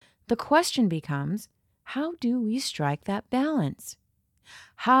The question becomes, how do we strike that balance?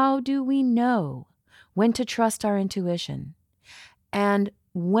 How do we know when to trust our intuition? And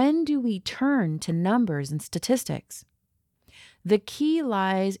when do we turn to numbers and statistics? The key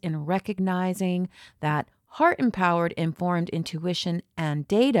lies in recognizing that heart-empowered informed intuition and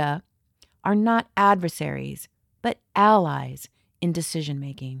data are not adversaries, but allies in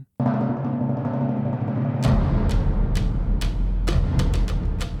decision-making.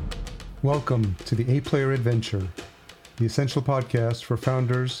 Welcome to the A-Player Adventure, the essential podcast for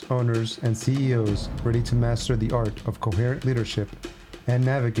founders, owners, and CEOs ready to master the art of coherent leadership and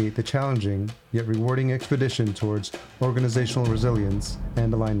navigate the challenging yet rewarding expedition towards organizational resilience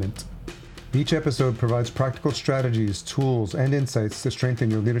and alignment. Each episode provides practical strategies, tools, and insights to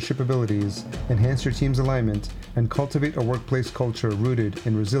strengthen your leadership abilities, enhance your team's alignment, and cultivate a workplace culture rooted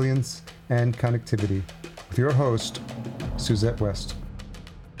in resilience and connectivity. With your host, Suzette West.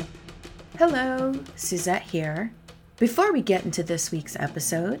 Hello, Suzette here. Before we get into this week's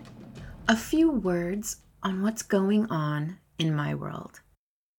episode, a few words on what's going on in my world.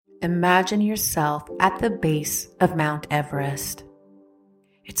 Imagine yourself at the base of Mount Everest.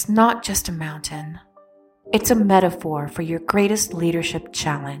 It's not just a mountain. It's a metaphor for your greatest leadership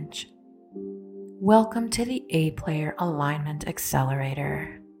challenge. Welcome to the A-Player Alignment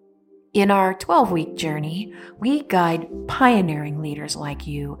Accelerator. In our 12-week journey, we guide pioneering leaders like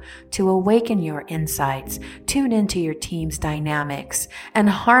you to awaken your insights, tune into your team's dynamics, and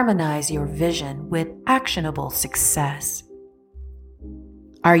harmonize your vision with actionable success.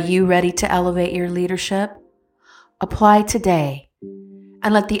 Are you ready to elevate your leadership? Apply today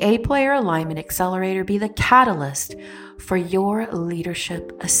and let the A-Player Alignment Accelerator be the catalyst for your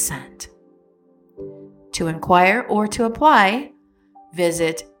leadership ascent. To inquire or to apply,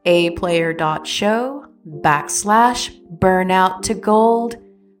 visit aplayer.show/burnout to gold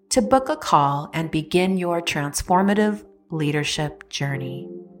to book a call and begin your transformative leadership journey.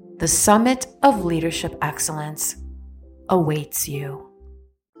 The summit of leadership excellence awaits you.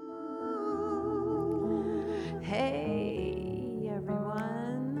 Hey, everyone.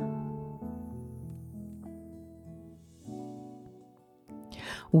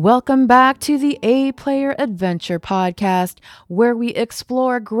 Welcome back to the A-Player Adventure podcast, where we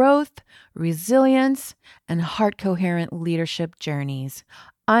explore growth, resilience, and heart-coherent leadership journeys.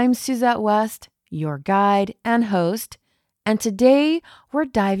 I'm Suzette West, your guide and host, and today we're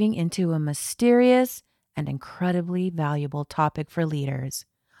diving into a mysterious and incredibly valuable topic for leaders: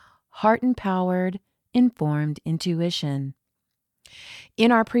 heart-empowered, informed intuition.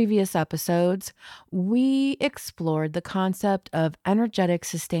 In our previous episodes, we explored the concept of energetic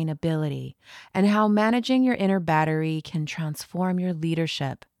sustainability and how managing your inner battery can transform your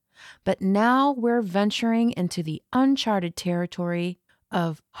leadership. But now we're venturing into the uncharted territory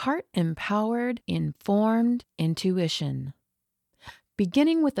of heart-empowered, informed intuition.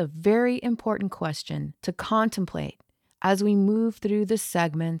 Beginning with a very important question to contemplate as we move through the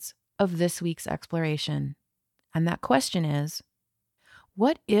segments of this week's exploration. And that question is,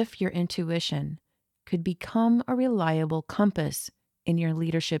 what if your intuition could become a reliable compass in your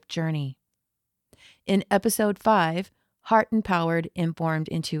leadership journey? In episode 5, Heart-Empowered Informed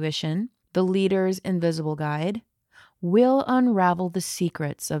Intuition, the Leader's Invisible Guide, we'll unravel the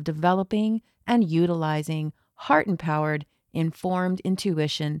secrets of developing and utilizing heart-empowered informed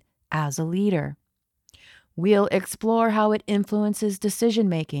intuition as a leader. We'll explore how it influences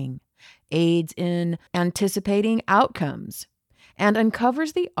decision-making, aids in anticipating outcomes, and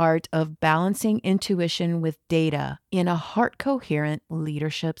uncovers the art of balancing intuition with data in a heart-coherent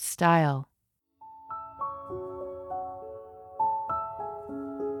leadership style.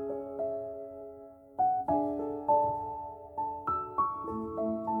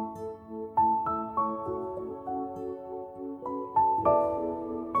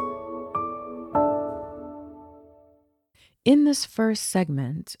 In this first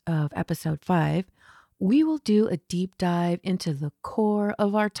segment of episode 5, we will do a deep dive into the core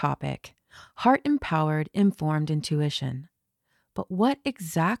of our topic, heart-empowered informed intuition. But what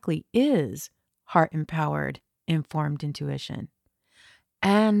exactly is heart-empowered informed intuition?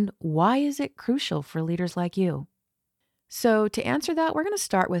 And why is it crucial for leaders like you? So to answer that, we're going to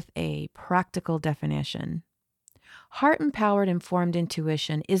start with a practical definition. Heart-empowered informed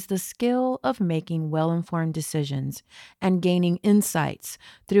intuition is the skill of making well-informed decisions and gaining insights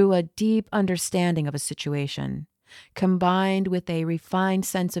through a deep understanding of a situation, combined with a refined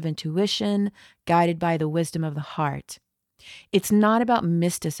sense of intuition guided by the wisdom of the heart. It's not about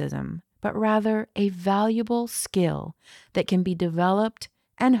mysticism, but rather a valuable skill that can be developed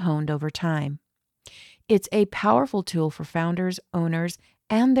and honed over time. It's a powerful tool for founders, owners,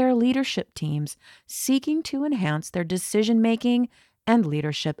 and their leadership teams seeking to enhance their decision-making and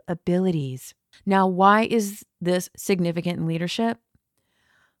leadership abilities. Now, why is this significant in leadership?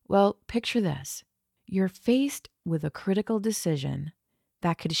 Well, picture this. You're faced with a critical decision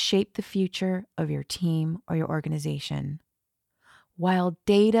that could shape the future of your team or your organization. While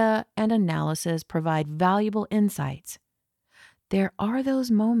data and analysis provide valuable insights, there are those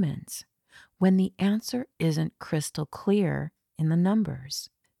moments when the answer isn't crystal clear in the numbers.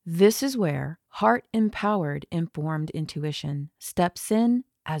 This is where heart-empowered informed intuition steps in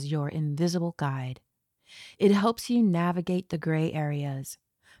as your invisible guide. It helps you navigate the gray areas,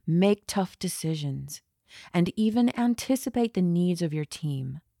 make tough decisions, and even anticipate the needs of your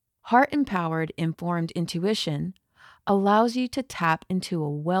team. Heart-empowered informed intuition allows you to tap into a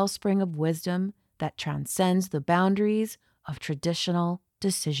wellspring of wisdom that transcends the boundaries of traditional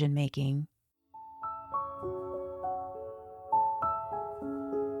decision-making.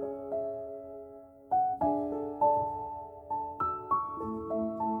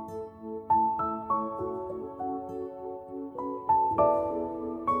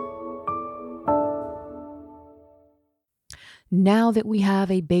 Now that we have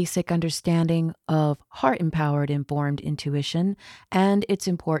a basic understanding of heart-empowered informed intuition and its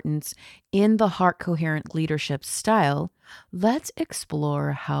importance in the heart-coherent leadership style, let's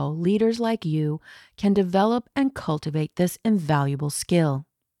explore how leaders like you can develop and cultivate this invaluable skill.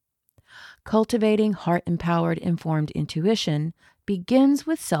 Cultivating heart-empowered informed intuition begins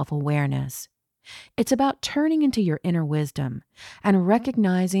with self-awareness. It's about turning into your inner wisdom and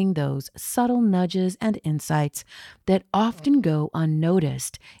recognizing those subtle nudges and insights that often go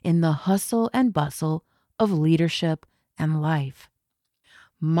unnoticed in the hustle and bustle of leadership and life.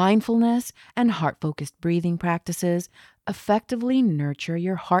 Mindfulness and heart-focused breathing practices effectively nurture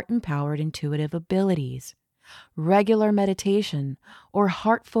your heart-empowered intuitive abilities. Regular meditation or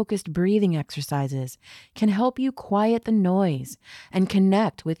heart-focused breathing exercises can help you quiet the noise and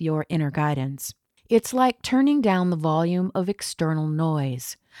connect with your inner guidance. It's like turning down the volume of external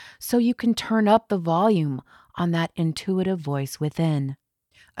noise so you can turn up the volume on that intuitive voice within.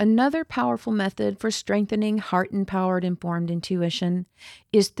 Another powerful method for strengthening heart-empowered informed intuition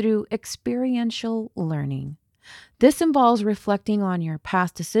is through experiential learning. This involves reflecting on your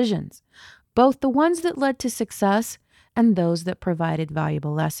past decisions, both the ones that led to success and those that provided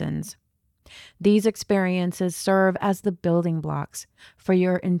valuable lessons. These experiences serve as the building blocks for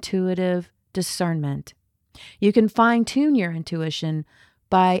your intuitive discernment. You can fine-tune your intuition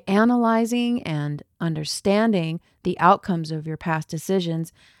by analyzing and understanding the outcomes of your past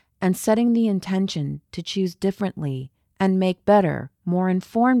decisions and setting the intention to choose differently and make better, more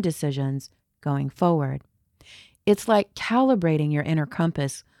informed decisions going forward. It's like calibrating your inner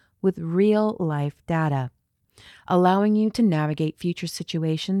compass with real-life data, allowing you to navigate future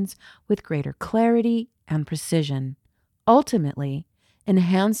situations with greater clarity and precision, ultimately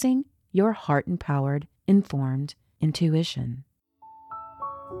enhancing your heart-empowered, informed intuition.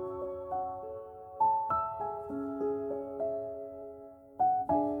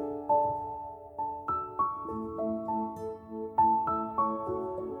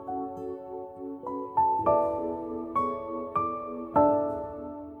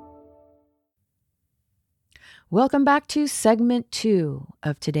 Welcome back to segment 2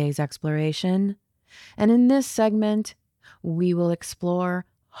 of today's exploration. And in this segment, we will explore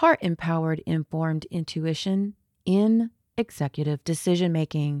heart-empowered informed intuition in executive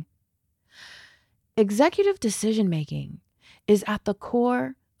decision-making. Executive decision-making is at the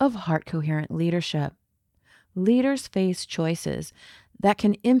core of heart-coherent leadership. Leaders face choices that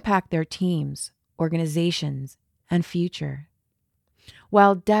can impact their teams, organizations, and future.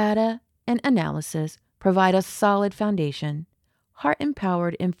 While data and analysis provide a solid foundation,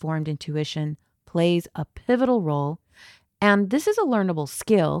 heart-empowered informed intuition plays a pivotal role, and this is a learnable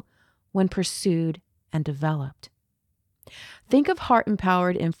skill when pursued and developed. Think of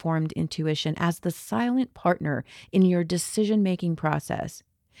heart-empowered informed intuition as the silent partner in your decision-making process.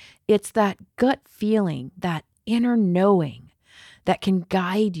 It's that gut feeling, that inner knowing that can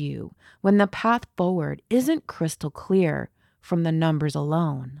guide you when the path forward isn't crystal clear from the numbers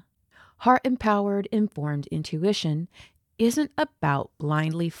alone. Heart-empowered informed intuition isn't about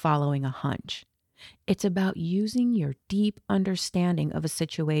blindly following a hunch. It's about using your deep understanding of a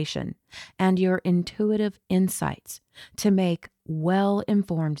situation and your intuitive insights to make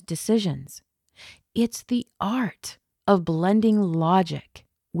well-informed decisions. It's the art of blending logic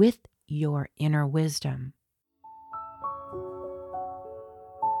with your inner wisdom.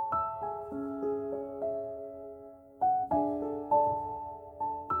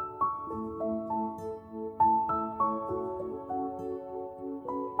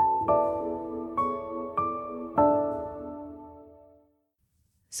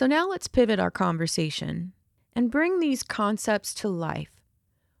 So now let's pivot our conversation and bring these concepts to life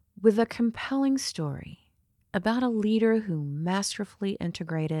with a compelling story about a leader who masterfully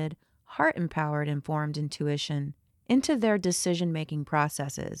integrated heart-empowered informed intuition into their decision-making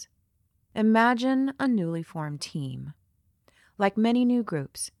processes. Imagine a newly formed team. Like many new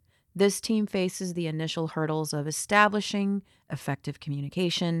groups, this team faces the initial hurdles of establishing effective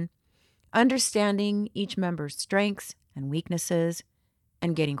communication, understanding each member's strengths and weaknesses,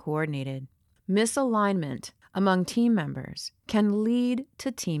 and getting coordinated. Misalignment among team members can lead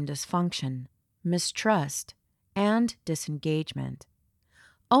to team dysfunction, mistrust, and disengagement,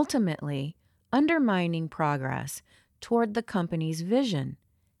 ultimately undermining progress toward the company's vision,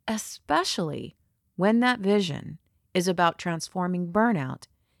 especially when that vision is about transforming burnout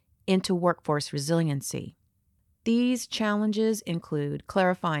into workforce resiliency. These challenges include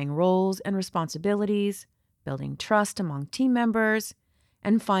clarifying roles and responsibilities, building trust among team members,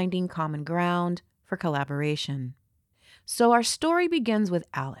 and finding common ground for collaboration. So our story begins with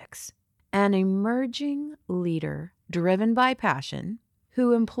Alex, an emerging leader driven by passion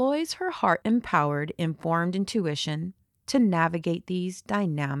who employs her heart-empowered informed intuition to navigate these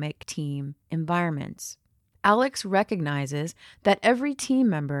dynamic team environments. Alex recognizes that every team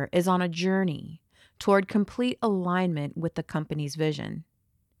member is on a journey toward complete alignment with the company's vision.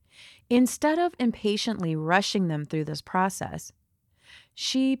 Instead of impatiently rushing them through this process,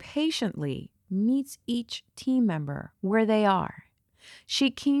 she patiently meets each team member where they are. She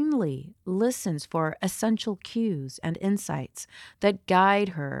keenly listens for essential cues and insights that guide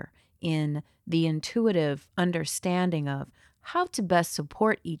her in the intuitive understanding of how to best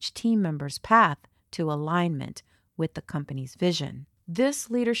support each team member's path to alignment with the company's vision. This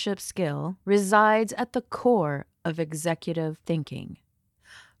leadership skill resides at the core of executive thinking.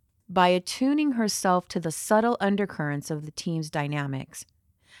 By attuning herself to the subtle undercurrents of the team's dynamics,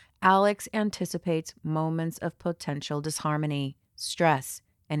 Alex anticipates moments of potential disharmony, stress,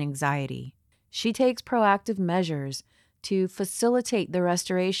 and anxiety. She takes proactive measures to facilitate the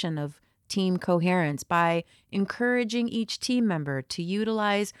restoration of team coherence by encouraging each team member to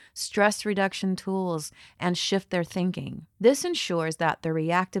utilize stress reduction tools and shift their thinking. This ensures that the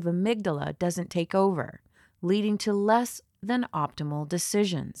reactive amygdala doesn't take over, leading to less than optimal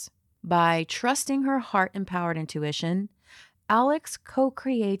decisions. By trusting her heart-empowered intuition, Alex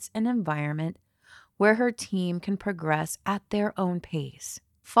co-creates an environment where her team can progress at their own pace,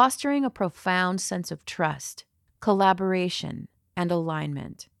 fostering a profound sense of trust, collaboration, and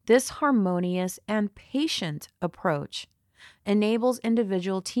alignment. This harmonious and patient approach enables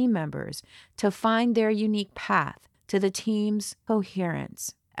individual team members to find their unique path to the team's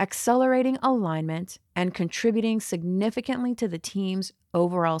coherence, accelerating alignment and contributing significantly to the team's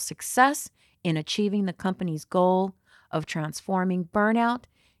overall success in achieving the company's goal of transforming burnout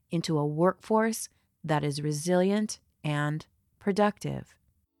into a workforce that is resilient and productive.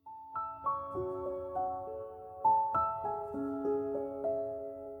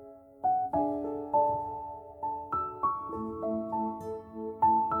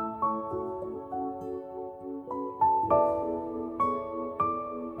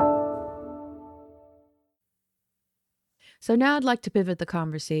 So now I'd like to pivot the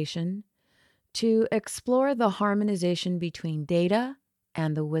conversation to explore the harmonization between data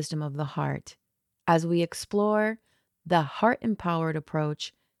and the wisdom of the heart as we explore the heart-empowered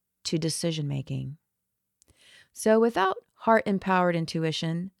approach to decision-making. So without heart-empowered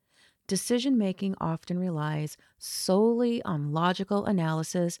intuition, decision-making often relies solely on logical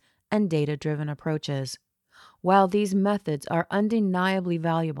analysis and data-driven approaches. While these methods are undeniably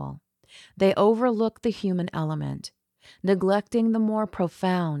valuable, they overlook the human element, neglecting the more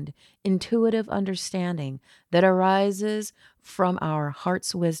profound, intuitive understanding that arises from our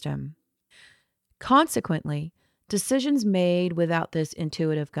heart's wisdom. Consequently, decisions made without this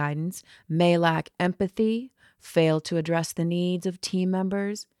intuitive guidance may lack empathy, fail to address the needs of team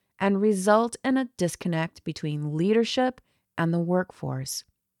members, and result in a disconnect between leadership and the workforce.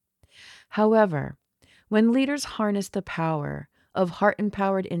 However, when leaders harness the power of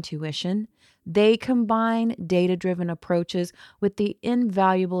heart-empowered intuition, they combine data-driven approaches with the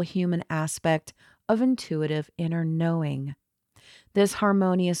invaluable human aspect of intuitive inner knowing. This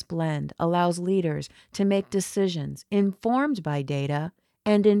harmonious blend allows leaders to make decisions informed by data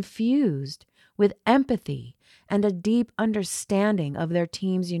and infused with empathy and a deep understanding of their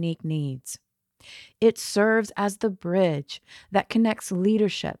team's unique needs. It serves as the bridge that connects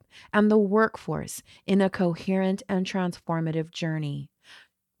leadership and the workforce in a coherent and transformative journey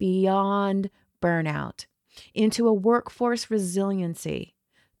beyond burnout into a workforce resiliency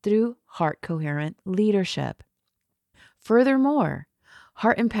through heart-coherent leadership. Furthermore,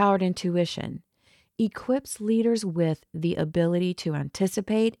 Heart-empowered intuition equips leaders with the ability to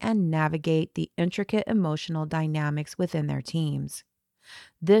anticipate and navigate the intricate emotional dynamics within their teams.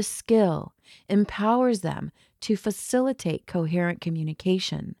 This skill empowers them to facilitate coherent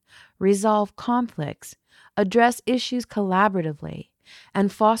communication, resolve conflicts, address issues collaboratively,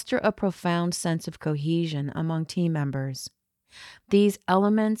 and foster a profound sense of cohesion among team members. These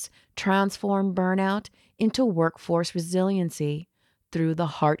elements transform burnout into workforce resiliency through the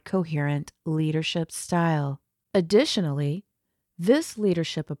heart-coherent leadership style. Additionally, this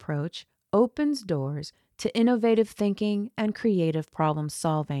leadership approach opens doors to innovative thinking and creative problem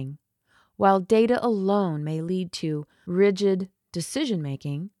solving. While data alone may lead to rigid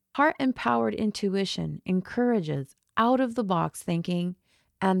decision-making, heart-empowered intuition encourages out-of-the-box thinking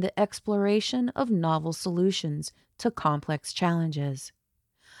and the exploration of novel solutions to complex challenges.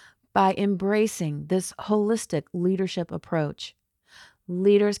 By embracing this holistic leadership approach,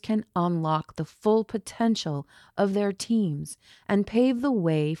 leaders can unlock the full potential of their teams and pave the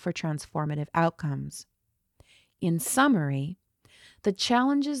way for transformative outcomes. In summary, the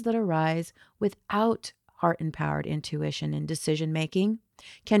challenges that arise without heart-empowered intuition in decision-making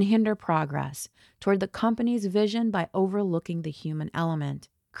can hinder progress toward the company's vision by overlooking the human element,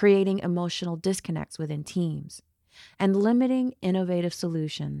 creating emotional disconnects within teams, and limiting innovative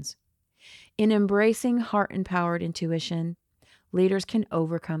solutions. In embracing heart-empowered intuition, leaders can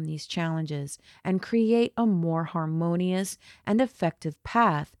overcome these challenges and create a more harmonious and effective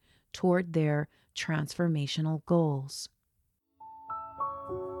path toward their transformational goals.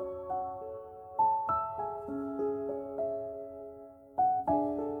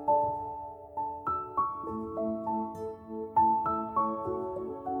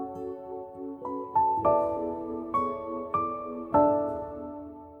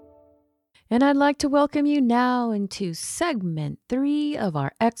 And I'd like to welcome you now into segment 3 of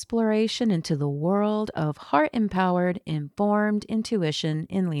our exploration into the world of heart-empowered, informed intuition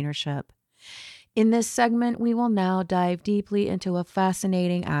in leadership. In this segment, we will now dive deeply into a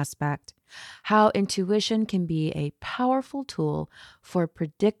fascinating aspect: how intuition can be a powerful tool for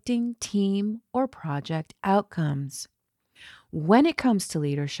predicting team or project outcomes. When it comes to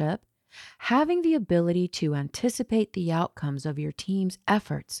leadership, having the ability to anticipate the outcomes of your team's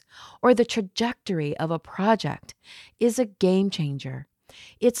efforts or the trajectory of a project is a game changer.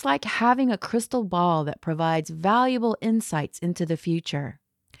 It's like having a crystal ball that provides valuable insights into the future.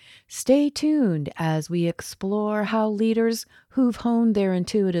 Stay tuned as we explore how leaders who've honed their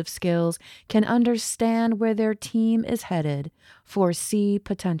intuitive skills can understand where their team is headed, foresee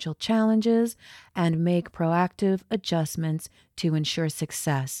potential challenges, and make proactive adjustments to ensure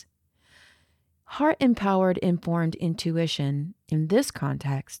success. Heart-empowered informed intuition, in this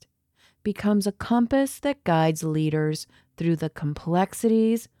context, becomes a compass that guides leaders through the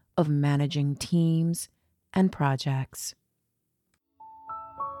complexities of managing teams and projects.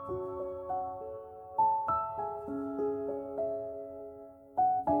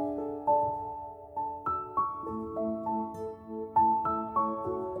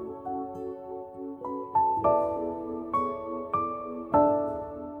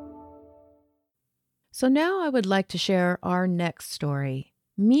 So now I would like to share our next story.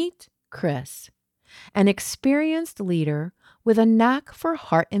 Meet Chris, an experienced leader with a knack for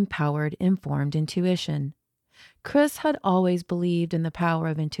heart-empowered informed intuition. Chris had always believed in the power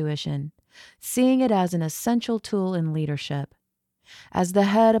of intuition, seeing it as an essential tool in leadership. As the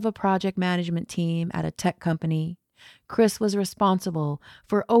head of a project management team at a tech company, Chris was responsible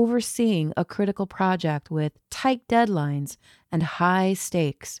for overseeing a critical project with tight deadlines and high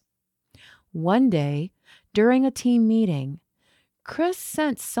stakes. One day, during a team meeting, Chris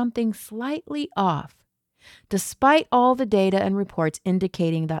sensed something slightly off. Despite all the data and reports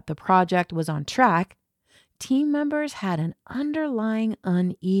indicating that the project was on track, team members had an underlying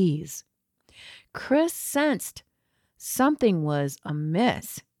unease. Chris sensed something was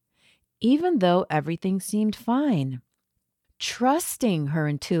amiss, even though everything seemed fine. Trusting her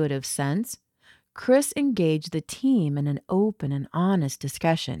intuitive sense, Chris engaged the team in an open and honest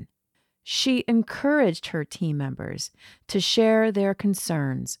discussion. She encouraged her team members to share their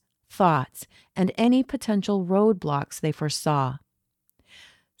concerns, thoughts, and any potential roadblocks they foresaw.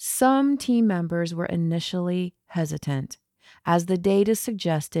 Some team members were initially hesitant, as the data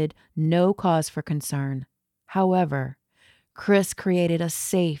suggested no cause for concern. However, Chris created a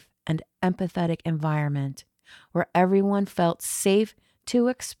safe and empathetic environment where everyone felt safe to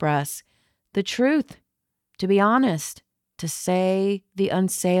express the truth, to be honest, to say the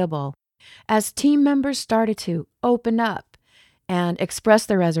unsayable. As team members started to open up and expressed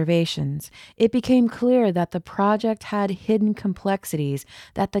their reservations, it became clear that the project had hidden complexities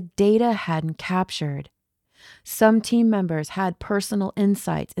that the data hadn't captured. Some team members had personal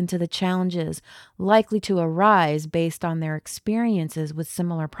insights into the challenges likely to arise based on their experiences with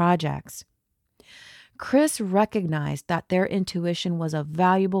similar projects. Chris recognized that their intuition was a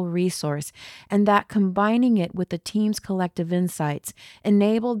valuable resource and that combining it with the team's collective insights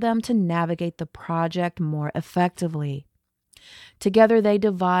enabled them to navigate the project more effectively. Together, they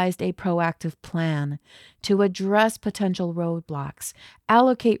devised a proactive plan to address potential roadblocks,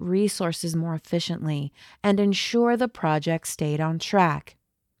 allocate resources more efficiently, and ensure the project stayed on track.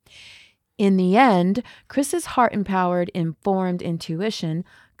 In the end, Chris's heart-empowered, informed intuition,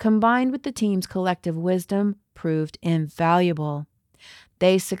 combined with the team's collective wisdom, proved invaluable.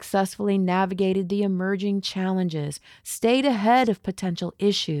 They successfully navigated the emerging challenges, stayed ahead of potential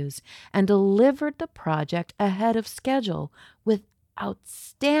issues, and delivered the project ahead of schedule with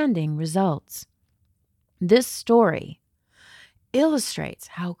outstanding results. This story illustrates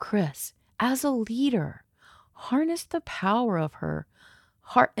how Chris, as a leader, harnessed the power of her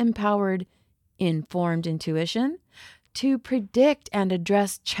heart-empowered, informed intuition to predict and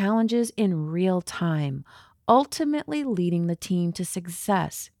address challenges in real time, ultimately leading the team to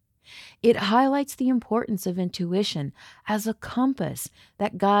success. It highlights the importance of intuition as a compass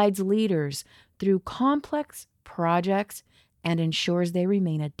that guides leaders through complex projects and ensures they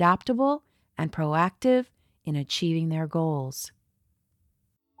remain adaptable and proactive in achieving their goals.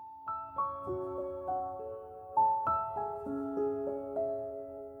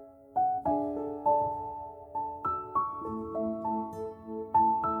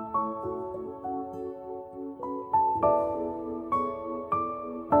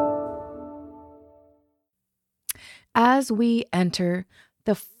 As we enter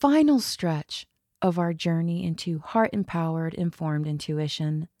the final stretch of our journey into heart-empowered, informed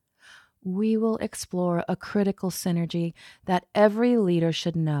intuition, we will explore a critical synergy that every leader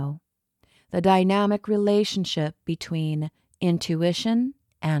should know: the dynamic relationship between intuition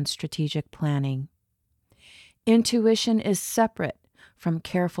and strategic planning. Intuition is separate from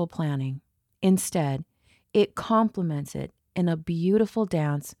careful planning. Instead, it complements it in a beautiful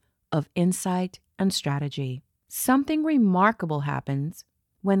dance of insight and strategy. Something remarkable happens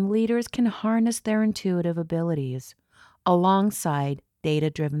when leaders can harness their intuitive abilities alongside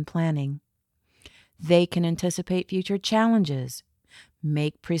data-driven planning. They can anticipate future challenges,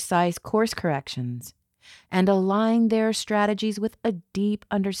 make precise course corrections, and align their strategies with a deep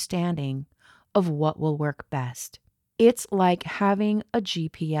understanding of what will work best. It's like having a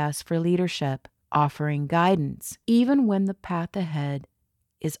GPS for leadership, offering guidance even when the path ahead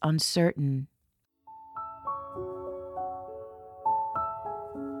is uncertain.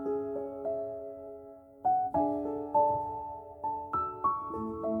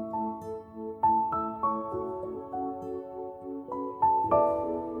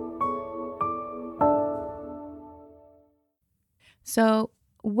 So,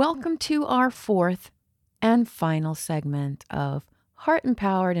 welcome to our fourth and final segment of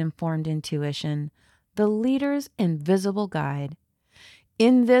Heart-Empowered Informed Intuition, the Leader's Invisible Guide.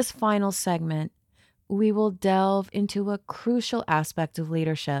 In this final segment, we will delve into a crucial aspect of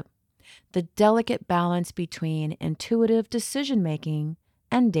leadership: the delicate balance between intuitive decision-making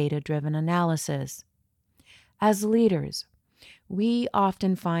and data-driven analysis. As leaders, we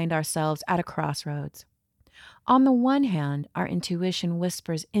often find ourselves at a crossroads. On the one hand, our intuition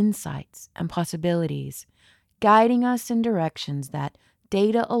whispers insights and possibilities, guiding us in directions that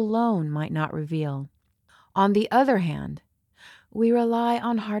data alone might not reveal. On the other hand, we rely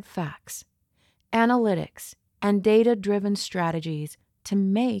on hard facts, analytics, and data-driven strategies to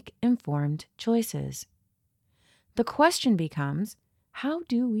make informed choices. The question becomes, how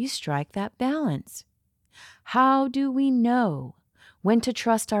do we strike that balance? How do we know when to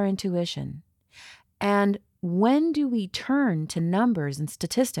trust our intuition? And when do we turn to numbers and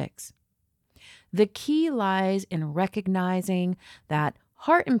statistics? The key lies in recognizing that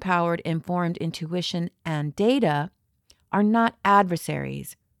heart-empowered, informed intuition and data are not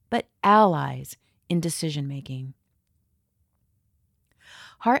adversaries, but allies in decision-making.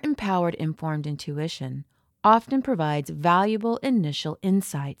 Heart-empowered, informed intuition often provides valuable initial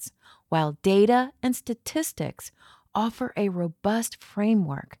insights, while data and statistics offer a robust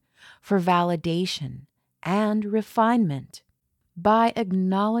framework for validation and refinement. By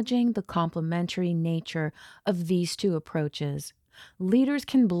acknowledging the complementary nature of these two approaches, leaders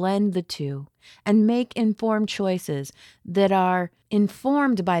can blend the two and make informed choices that are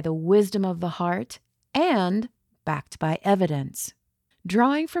informed by the wisdom of the heart and backed by evidence.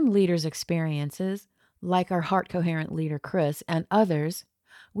 Drawing from leaders' experiences, Like our heart coherent leader, Chris, and others,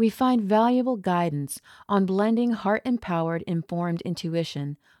 we find valuable guidance on blending heart-empowered informed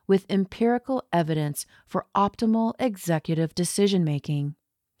intuition with empirical evidence for optimal executive decision-making.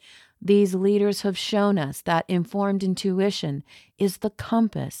 These leaders have shown us that informed intuition is the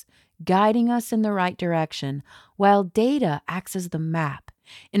compass guiding us in the right direction, while data acts as the map,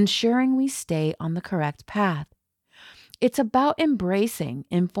 ensuring we stay on the correct path. It's about embracing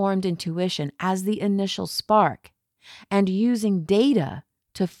informed intuition as the initial spark and using data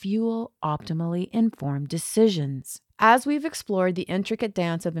to fuel optimally informed decisions. As we've explored the intricate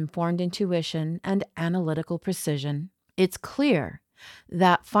dance of informed intuition and analytical precision, it's clear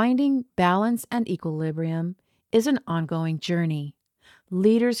that finding balance and equilibrium is an ongoing journey.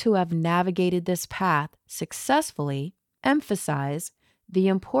 Leaders who have navigated this path successfully emphasize the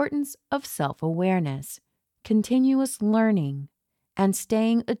importance of self-awareness, continuous learning, and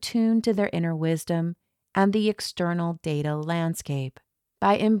staying attuned to their inner wisdom and the external data landscape.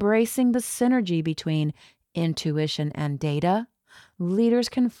 By embracing the synergy between intuition and data, leaders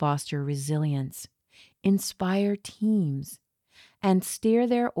can foster resilience, inspire teams, and steer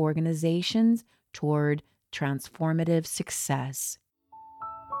their organizations toward transformative success.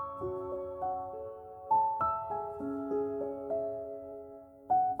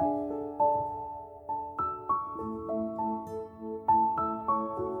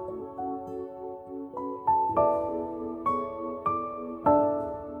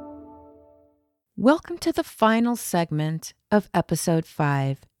 Welcome to the final segment of Episode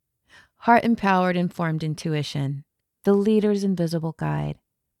 5, Heart-Empowered Informed Intuition, the Leader's Invisible Guide.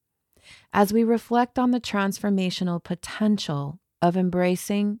 As we reflect on the transformational potential of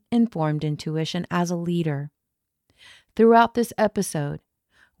embracing informed intuition as a leader, throughout this episode,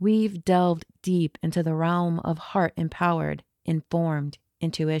 we've delved deep into the realm of heart-empowered informed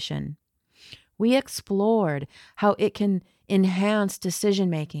intuition. We explored how it can enhance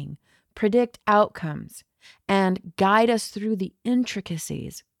decision-making, predict outcomes, and guide us through the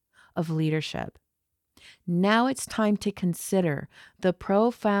intricacies of leadership. Now it's time to consider the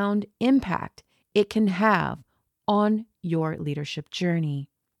profound impact it can have on your leadership journey.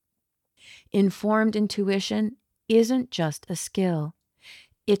 Informed intuition isn't just a skill.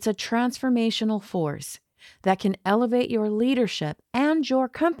 It's a transformational force that can elevate your leadership and your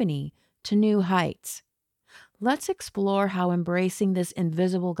company to new heights. Let's explore how embracing this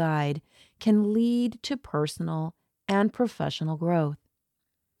invisible guide can lead to personal and professional growth.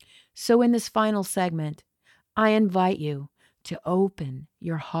 So in this final segment, I invite you to open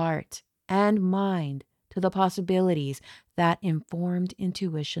your heart and mind to the possibilities that informed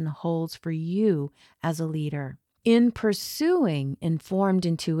intuition holds for you as a leader. In pursuing informed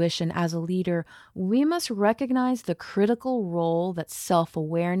intuition as a leader, we must recognize the critical role that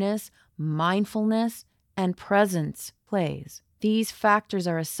self-awareness, mindfulness, and presence plays. These factors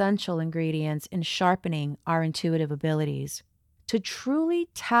are essential ingredients in sharpening our intuitive abilities. To truly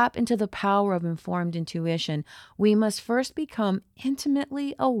tap into the power of informed intuition, we must first become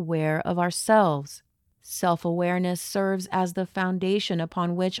intimately aware of ourselves. Self-awareness serves as the foundation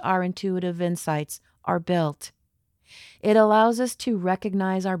upon which our intuitive insights are built. It allows us to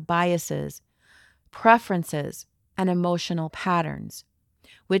recognize our biases, preferences, and emotional patterns,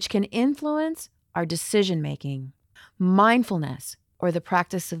 which can influence our decision-making. Mindfulness, or the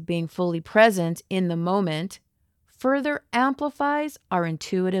practice of being fully present in the moment, further amplifies our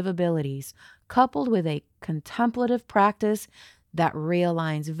intuitive abilities, coupled with a contemplative practice that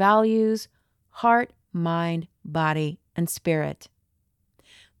realigns values, heart, mind, body, and spirit.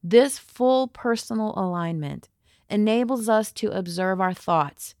 This full personal alignment enables us to observe our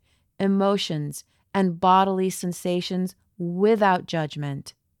thoughts, emotions, and bodily sensations without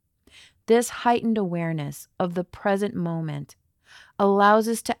judgment. This heightened awareness of the present moment allows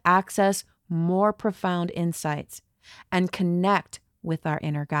us to access more profound insights and connect with our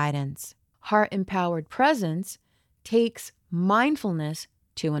inner guidance. Heart-empowered presence takes mindfulness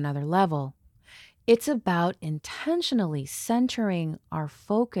to another level. It's about intentionally centering our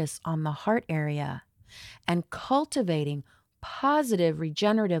focus on the heart area and cultivating positive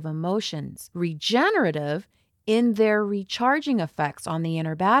regenerative emotions, regenerative in their recharging effects on the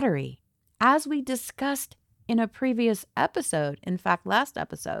inner battery. As we discussed in a previous episode, in fact, last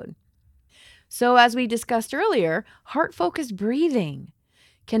episode. So as we discussed earlier, heart-focused breathing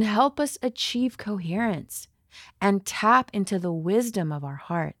can help us achieve coherence and tap into the wisdom of our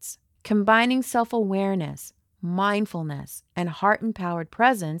hearts. Combining self-awareness, mindfulness, and heart-empowered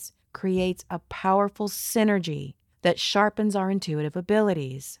presence creates a powerful synergy that sharpens our intuitive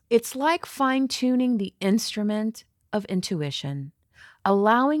abilities. It's like fine-tuning the instrument of intuition,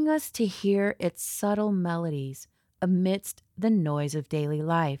 allowing us to hear its subtle melodies amidst the noise of daily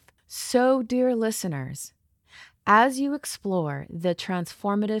life. So, dear listeners, as you explore the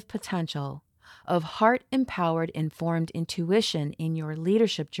transformative potential of heart-empowered informed intuition in your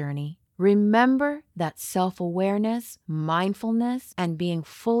leadership journey, remember that self-awareness, mindfulness, and being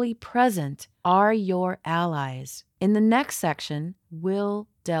fully present are your allies. In the next section, we'll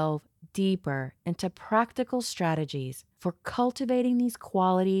delve deeper into practical strategies for cultivating these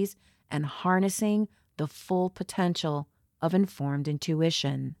qualities and harnessing the full potential of informed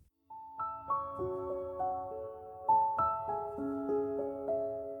intuition.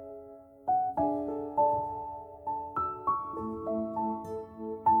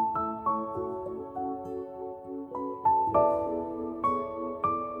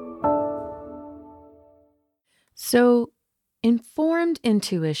 So, informed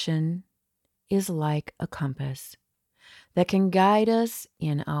intuition is like a compass that can guide us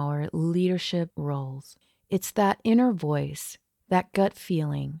in our leadership roles. It's that inner voice, that gut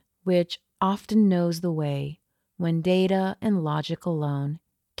feeling, which often knows the way when data and logic alone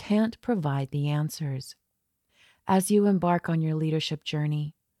can't provide the answers. As you embark on your leadership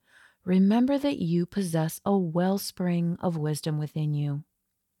journey, remember that you possess a wellspring of wisdom within you.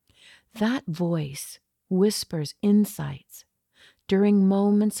 That voice whispers insights during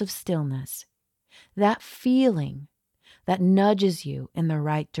moments of stillness, that feeling that nudges you in the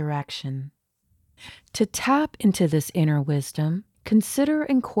right direction. To tap into this inner wisdom, consider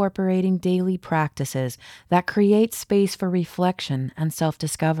incorporating daily practices that create space for reflection and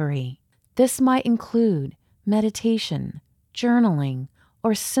self-discovery. This might include meditation, journaling,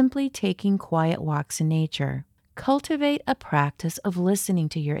 or simply taking quiet walks in nature. Cultivate a practice of listening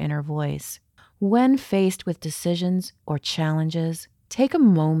to your inner voice. When faced with decisions or challenges, take a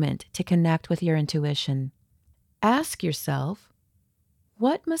moment to connect with your intuition. Ask yourself,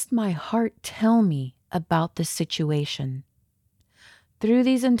 what must my heart tell me about this situation? Through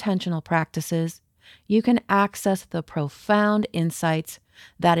these intentional practices, you can access the profound insights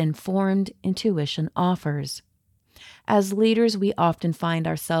that informed intuition offers. As leaders, we often find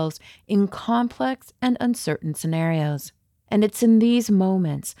ourselves in complex and uncertain scenarios. And it's in these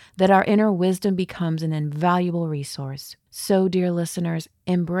moments that our inner wisdom becomes an invaluable resource. So, dear listeners,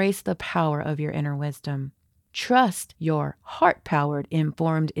 embrace the power of your inner wisdom. Trust your heart-powered,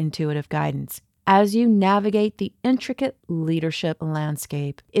 informed, intuitive guidance as you navigate the intricate leadership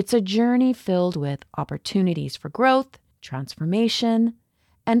landscape. It's a journey filled with opportunities for growth, transformation,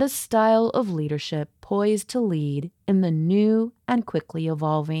 and a style of leadership poised to lead in the new and quickly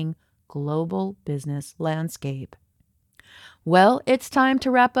evolving global business landscape. Well, it's time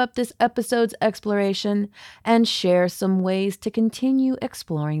to wrap up this episode's exploration and share some ways to continue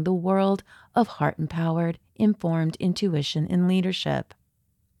exploring the world of heart-empowered, informed intuition in leadership.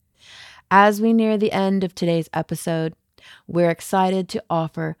 As we near the end of today's episode, we're excited to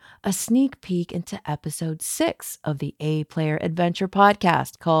offer a sneak peek into episode 6 of the A-Player Adventure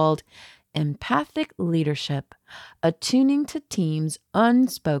podcast called Empathic Leadership, Attuning to Teams'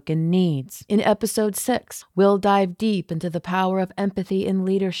 Unspoken Needs. In episode 6, we'll dive deep into the power of empathy in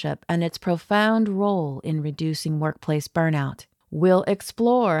leadership and its profound role in reducing workplace burnout. We'll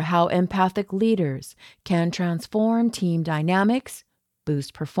explore how empathic leaders can transform team dynamics,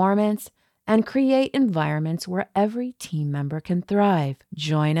 boost performance, and create environments where every team member can thrive.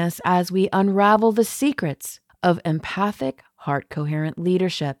 Join us as we unravel the secrets of empathic, heart-coherent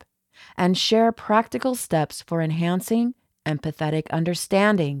leadership and share practical steps for enhancing empathetic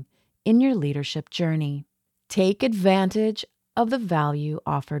understanding in your leadership journey. Take advantage of the value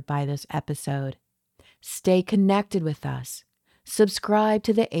offered by this episode. Stay connected with us. Subscribe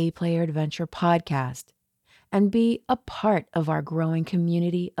to the A-Player Adventure podcast and be a part of our growing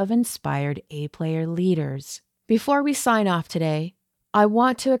community of inspired A-Player leaders. Before we sign off today, I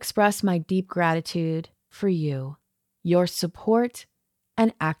want to express my deep gratitude for you, your support,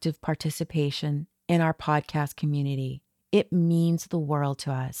 and active participation in our podcast community. It means the world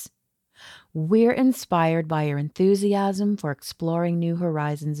to us. We're inspired by your enthusiasm for exploring new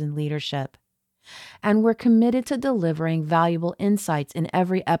horizons in leadership, and we're committed to delivering valuable insights in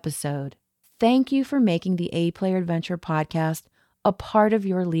every episode. Thank you for making the A-Player Adventure podcast a part of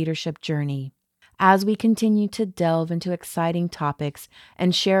your leadership journey. As we continue to delve into exciting topics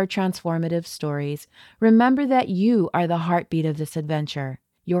and share transformative stories, remember that you are the heartbeat of this adventure.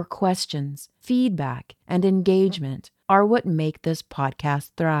 Your questions, feedback, and engagement are what make this podcast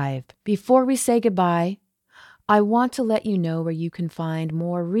thrive. Before we say goodbye, I want to let you know where you can find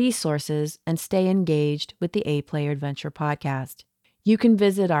more resources and stay engaged with the A-Player Adventure podcast. You can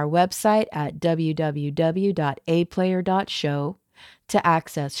visit our website at www.aplayer.show to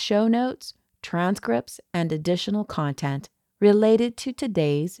access show notes, transcripts, and additional content related to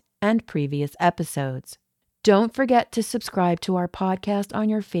today's and previous episodes. Don't forget to subscribe to our podcast on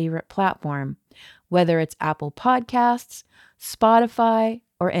your favorite platform, whether it's Apple Podcasts, Spotify,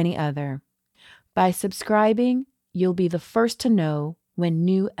 or any other. By subscribing, you'll be the first to know when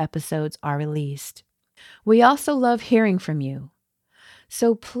new episodes are released. We also love hearing from you,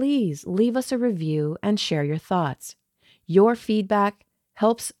 so please leave us a review and share your thoughts. Your feedback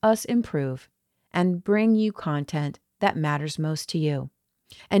helps us improve and bring you content that matters most to you.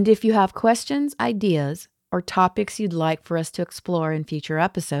 And if you have questions, ideas, or topics you'd like for us to explore in future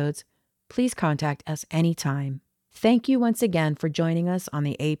episodes, please contact us anytime. Thank you once again for joining us on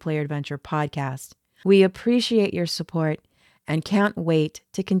the A Player Adventure podcast. We appreciate your support and can't wait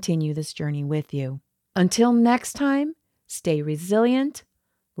to continue this journey with you. Until next time, stay resilient,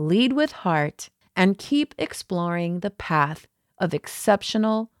 lead with heart, and keep exploring the path of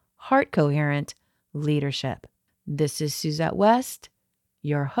exceptional, heart-coherent leadership. This is Suzette West,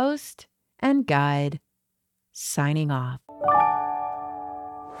 your host and guide, signing off.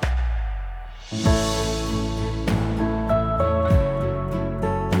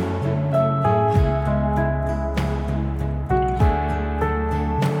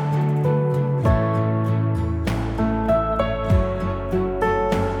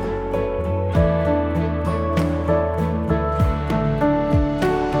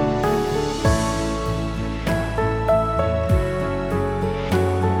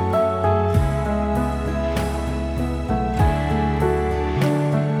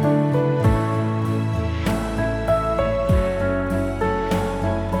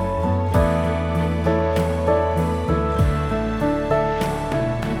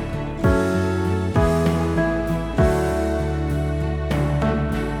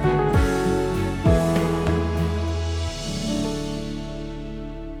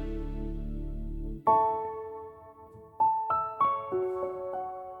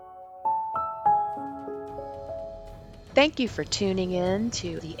 Thank you for tuning in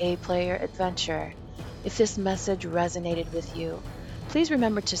to the A Player Adventure. If this message resonated with you, please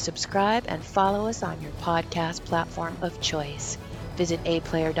remember to subscribe and follow us on your podcast platform of choice. Visit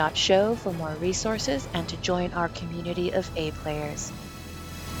aplayer.show for more resources and to join our community of A players.